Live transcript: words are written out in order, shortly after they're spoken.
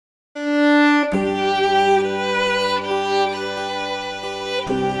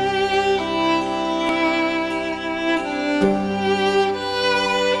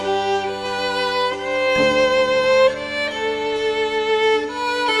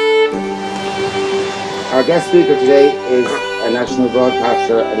Our guest speaker today is a national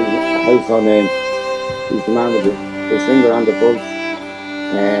broadcaster and he's a household name. He's the man with his finger on the pulse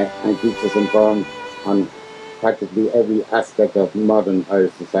and keeps us informed on practically every aspect of modern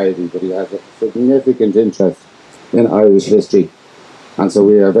Irish society, but he has a significant interest in Irish history. And so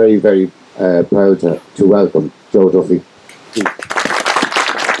we are very, very proud to welcome Joe Duffy.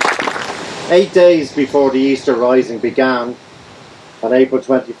 8 days before the Easter Rising began, on April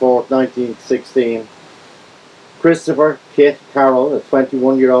 24th, 1916, Christopher Kit Carroll, a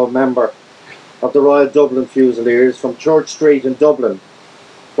 21-year-old member of the Royal Dublin Fusiliers from Church Street in Dublin,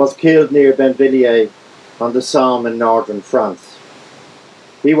 was killed near Benvilliers on the Somme in northern France.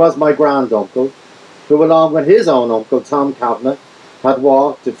 He was my granduncle, who along with his own uncle, Tom Kavanagh, had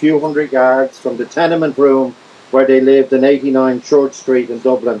walked a few hundred yards from the tenement room where they lived in 89 Church Street in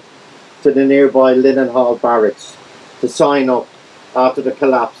Dublin to the nearby Linen Hall Barracks to sign up after the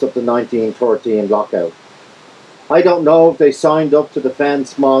collapse of the 1913 lockout. I don't know if they signed up to defend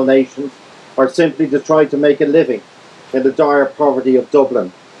small nations or simply to try to make a living in the dire poverty of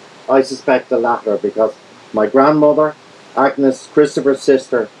Dublin. I suspect the latter, because my grandmother, Agnes, Christopher's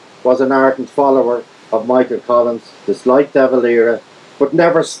sister, was an ardent follower of Michael Collins, disliked De Valera, but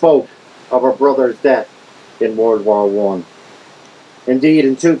never spoke of her brother's death in World War I. Indeed,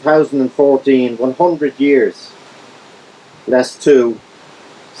 in 2014, 100 years, less two,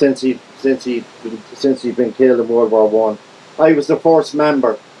 since he'd been killed in World War I, I was the first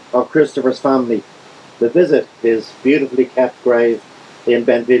member of Christopher's family to visit his beautifully kept grave in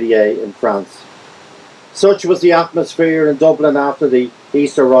Benvilliers in France. Such was the atmosphere in Dublin after the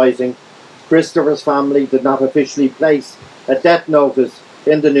Easter Rising. Christopher's family did not officially place a death notice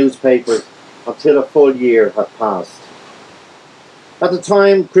in the newspapers until a full year had passed. At the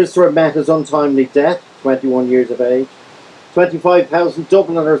time Christopher met his untimely death, 21 years of age, 25,000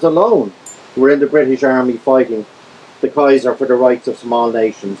 Dubliners alone were in the British Army fighting the Kaiser for the rights of small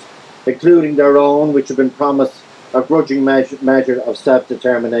nations, including their own, which had been promised a grudging measure of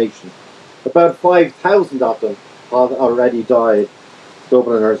self-determination. About 5,000 of them had already died,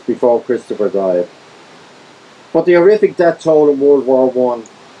 Dubliners, before Christopher died. But the horrific death toll in World War I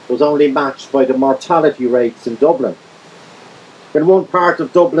was only matched by the mortality rates in Dublin. In one part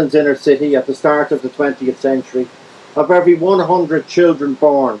of Dublin's inner city at the start of the 20th century, of every 100 children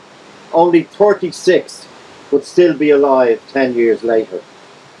born, only 36 would still be alive 10 years later.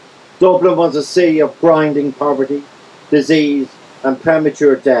 Dublin was a sea of grinding poverty, disease and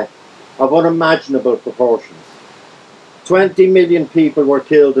premature death of unimaginable proportions. 20 million people were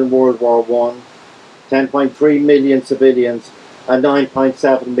killed in World War I, 10.3 million civilians and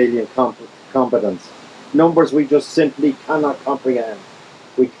 9.7 million combatants. Numbers we just simply cannot comprehend.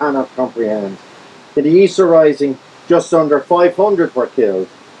 We cannot comprehend. In the Easter Rising, just under 500 were killed,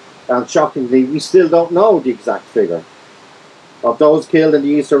 and shockingly, we still don't know the exact figure. Of those killed in the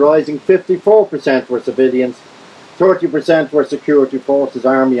Easter Rising, 54% were civilians, 30% were security forces,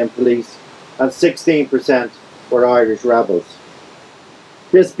 army and police, and 16% were Irish rebels.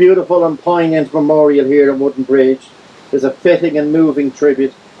 This beautiful and poignant memorial here in Wooden Bridge is a fitting and moving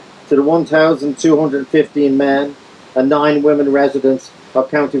tribute to the 1,215 men and 9 women residents of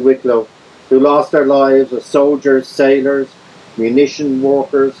County Wicklow who lost their lives as soldiers, sailors, munition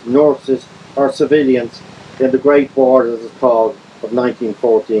workers, nurses or civilians in the Great War, as it's called, of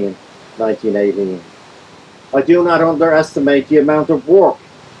 1914-1918. I do not underestimate the amount of work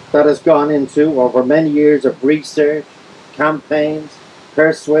that has gone into over many years of research, campaigns,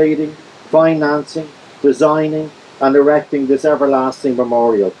 persuading, financing, designing and erecting this everlasting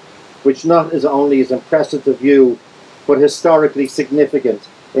memorial, which not only is impressive to view, but historically significant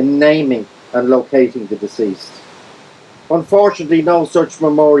in naming and locating the deceased. Unfortunately, no such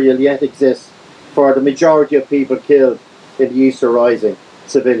memorial yet exists for the majority of people killed in the Easter Rising,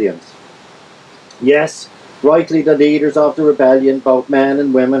 civilians. Yes, rightly the leaders of the rebellion, both men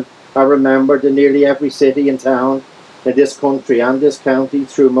and women, are remembered in nearly every city and town in this country and this county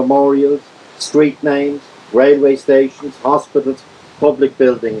through memorials, street names, railway stations, hospitals, public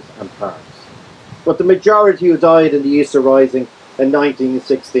buildings and parks. But the majority who died in the Easter Rising in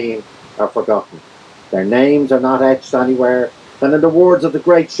 1916 are forgotten. Their names are not etched anywhere, and in the words of the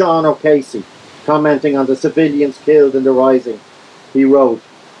great Sean O'Casey, commenting on the civilians killed in the Rising, he wrote,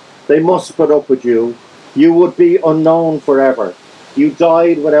 "They must put up with you. You would be unknown forever. You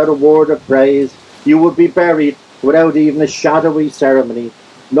died without a word of praise. You would be buried without even a shadowy ceremony.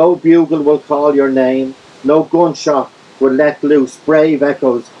 No bugle will call your name. No gunshot will let loose brave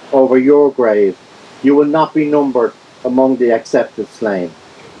echoes over your grave. You will not be numbered among the accepted slain."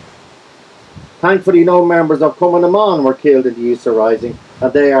 Thankfully, no members of Commemoration were killed in the Easter Rising,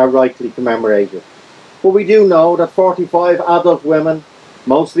 and they are rightly commemorated. But we do know that 45 adult women,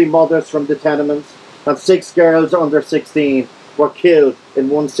 mostly mothers from the tenements, and 6 girls under 16 were killed in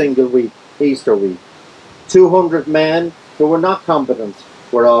one single week, Easter week. 200 men who were not combatant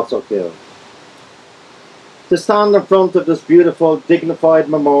were also killed. To stand in front of this beautiful, dignified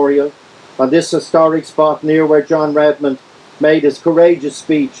memorial on this historic spot near where John Redmond made his courageous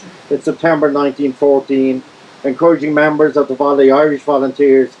speech in September 1914, encouraging members of the Irish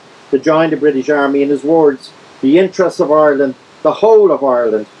Volunteers to join the British Army, in his words, "The interests of Ireland, the whole of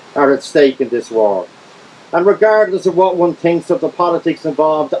Ireland, are at stake in this war." And regardless of what one thinks of the politics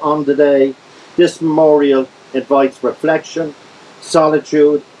involved on the day, this memorial invites reflection,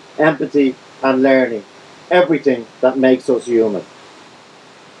 solitude, empathy and learning. Everything that makes us human.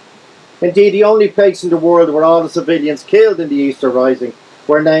 Indeed, the only place in the world where all the civilians killed in the Easter Rising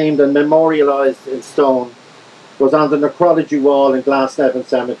were named and memorialised in stone was on the Necrology Wall in Glasnevin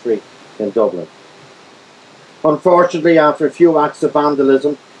Cemetery in Dublin. Unfortunately, after a few acts of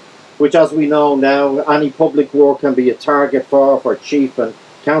vandalism, which as we know now, any public work can be a target for cheap and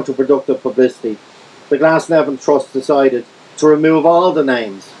counterproductive publicity, the Glasnevin Trust decided to remove all the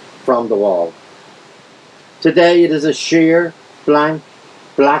names from the wall. Today it is a sheer, blank,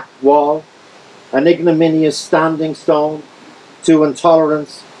 black wall, an ignominious standing stone to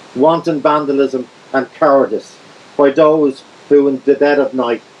intolerance, wanton vandalism and cowardice by those who in the dead of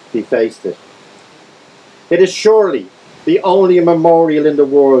night defaced it. It is surely the only memorial in the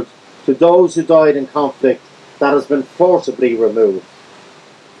world to those who died in conflict that has been forcibly removed.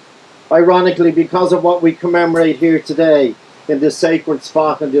 Ironically, because of what we commemorate here today in this sacred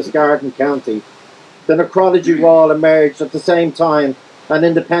spot in this Garden County, the Necrology Wall emerged at the same time and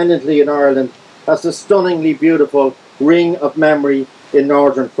independently in Ireland as the stunningly beautiful Ring of Memory in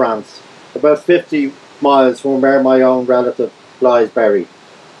northern France, about 50 miles from where my own relative lies buried.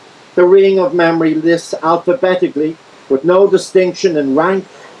 The Ring of Memory lists alphabetically, with no distinction in rank,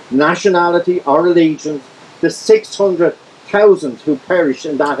 nationality or allegiance, the 600,000 who perished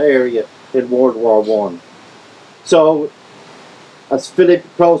in that area in World War I. So, as Philip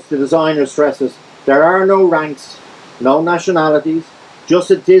Close, the designer, stresses, there are no ranks, no nationalities, just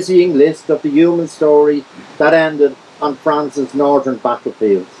a dizzying list of the human story that ended on France's northern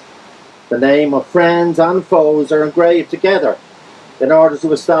battlefields. The name of friends and foes are engraved together in order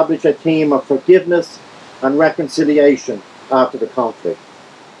to establish a theme of forgiveness and reconciliation after the conflict.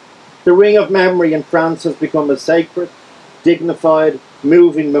 The Ring of Memory in France has become a sacred, dignified,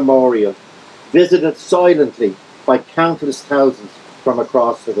 moving memorial, visited silently by countless thousands from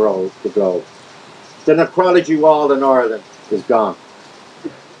across the globe. The Necrology Wall in Ireland is gone.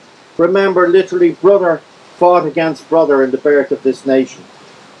 Remember, literally, brother fought against brother in the birth of this nation.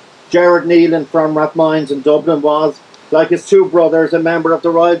 Gerard Nealon from Rathmines in Dublin was, like his 2 brothers, a member of the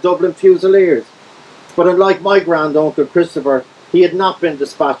Royal Dublin Fusiliers. But unlike my granduncle Christopher, he had not been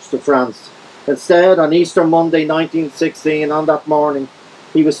dispatched to France. Instead, on Easter Monday 1916, on that morning,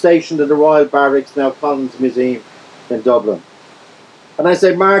 he was stationed in the Royal Barracks, now Collins Museum, in Dublin. And as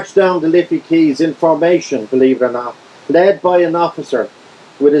they marched down the Liffey Quays in formation, believe it or not, led by an officer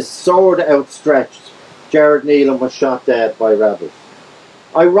with his sword outstretched, Gerard Nealon was shot dead by rebels.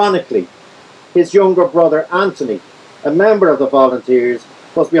 Ironically, his younger brother Anthony, a member of the Volunteers,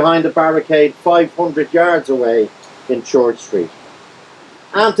 was behind a barricade 500 yards away in Church Street.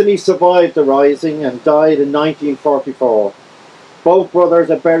 Anthony survived the rising and died in 1944. Both brothers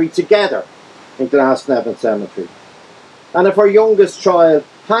are buried together in Glasnevin Cemetery. And if her youngest child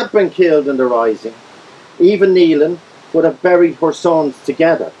had been killed in the rising, Eva Nealon would have buried her sons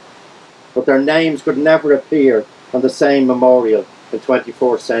together, but their names could never appear on the same memorial in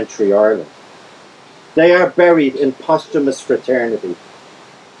 21st century Ireland. They are buried in posthumous fraternity.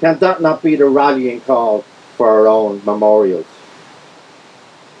 Can that not be the rallying call for our own memorials?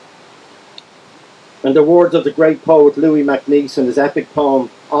 In the words of the great poet Louis MacNeice in his epic poem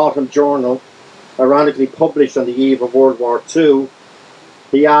Autumn Journal, ironically published on the eve of World War II,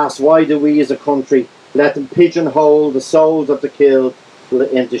 he asks, why do we as a country let them pigeonhole the souls of the killed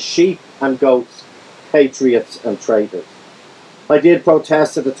into sheep and goats, patriots and traitors? I did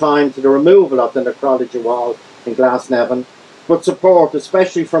protest at the time to the removal of the Necrology Wall in Glasnevin, but support,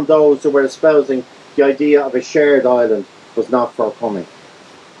 especially from those who were espousing the idea of a shared island, was not forthcoming.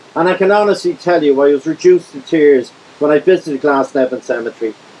 And I can honestly tell you, I was reduced to tears when I visited Glasnevin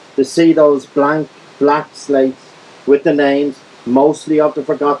Cemetery to see those blank black slates with the names, mostly of the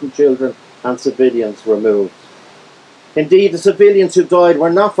forgotten children and civilians, removed. Indeed, the civilians who died were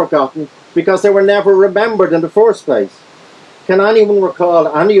not forgotten because they were never remembered in the first place. Can anyone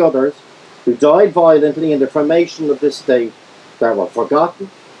recall any others who died violently in the formation of this state that were forgotten,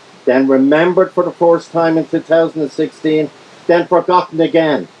 then remembered for the first time in 2016, then forgotten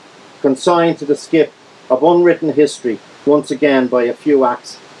again, consigned to the skip of unwritten history once again by a few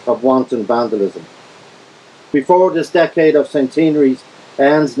acts of wanton vandalism. Before this decade of centenaries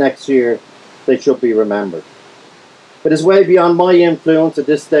ends next year, they should be remembered. It is way beyond my influence at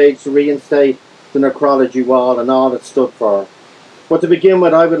this stage to reinstate the Necrology Wall and all it stood for. But to begin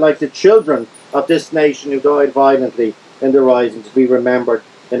with, I would like the children of this nation who died violently in the Rising to be remembered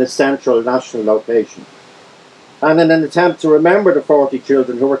in a central national location. And in an attempt to remember the 40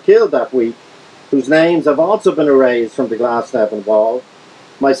 children who were killed that week, whose names have also been erased from the Glasnevin wall,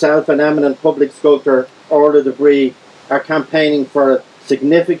 myself and eminent public sculptor Orla Debris are campaigning for a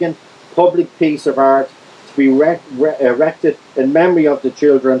significant public piece of art to be erected in memory of the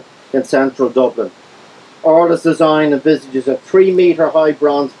children in central Dublin. Orla's design envisages a 3-metre high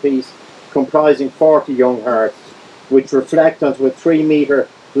bronze piece comprising 40 young hearts, which reflect onto a 3-metre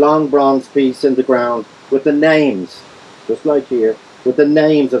long bronze piece in the ground with the names, just like here, with the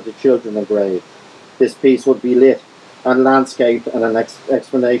names of the children engraved. This piece would be lit and landscaped and an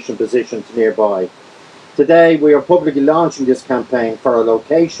explanation positioned nearby. Today we are publicly launching this campaign for a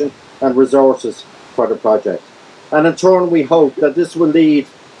location and resources for the project. And in turn we hope that this will lead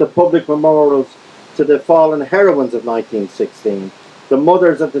to public memorials to the fallen heroines of 1916, the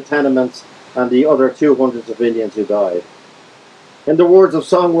mothers of the tenements and the other 200 civilians who died. In the words of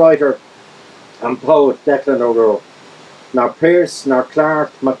songwriter and poet Declan O'Rourke, nor Pearse, nor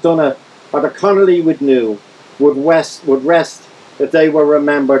Clark, MacDonagh, or the Connolly we knew would rest if they were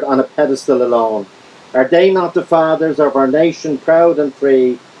remembered on a pedestal alone. Are they not the fathers of our nation, proud and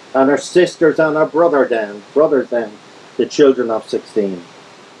free, and our sisters and our brothers then, the children of 16?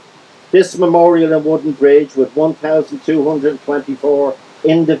 This memorial in wooden bridge with 1,224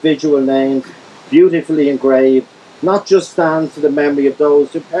 individual names, beautifully engraved, not just stands to the memory of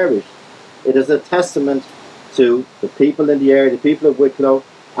those who perished. It is a testament to the people in the area, the people of Wicklow,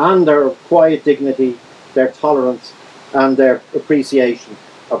 and their quiet dignity, their tolerance, and their appreciation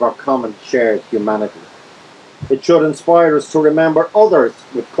of our common shared humanity. It should inspire us to remember others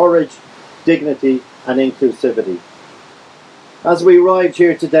with courage, dignity, and inclusivity. As we arrived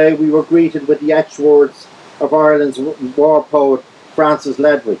here today, we were greeted with the etched words of Ireland's war poet Francis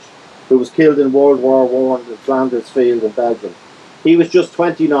Ledwidge, who was killed in World War I in Flanders Field in Belgium. He was just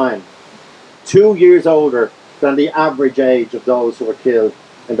 29, 2 years older than the average age of those who were killed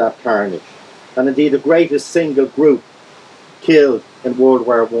in that carnage, and indeed the greatest single group killed in World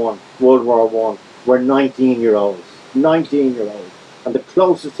War I were 19-year-olds. 19-year-olds. And the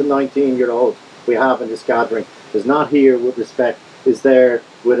closest to 19-year-olds we have in this gathering is not here with respect, is there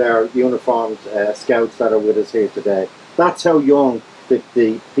with our uniformed scouts that are with us here today. That's how young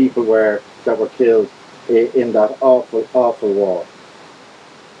the people were that were killed in that awful, awful war.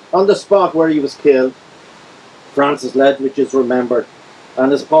 On the spot where he was killed, Francis Ledwidge is remembered,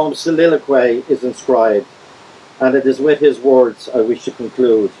 and his poem Soliloquy is inscribed, and it is with his words I wish to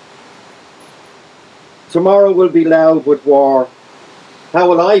conclude. Tomorrow will be loud with war. How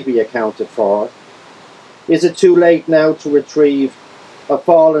will I be accounted for? Is it too late now to retrieve a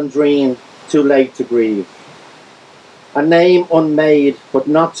fallen dream, too late to grieve? A name unmade, but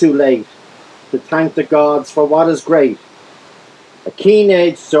not too late, to thank the gods for what is great. A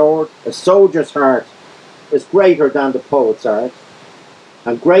keen-edged sword, a soldier's heart, is greater than the poet's art,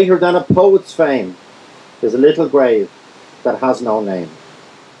 and greater than a poet's fame is a little grave that has no name.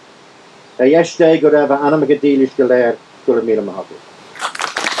 A yesterday go raibh anam go dílis go léir go raibh míle maith.